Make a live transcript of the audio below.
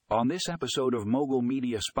On this episode of Mogul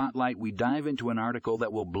Media Spotlight, we dive into an article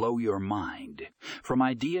that will blow your mind. From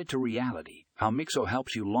idea to reality, how Mixo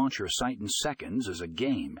helps you launch your site in seconds is a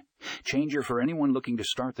game changer for anyone looking to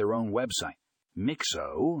start their own website.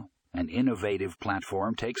 Mixo, an innovative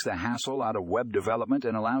platform, takes the hassle out of web development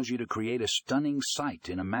and allows you to create a stunning site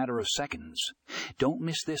in a matter of seconds. Don't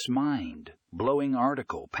miss this mind-blowing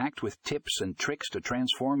article packed with tips and tricks to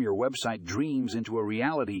transform your website dreams into a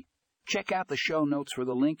reality. Check out the show notes for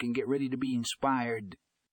the link and get ready to be inspired.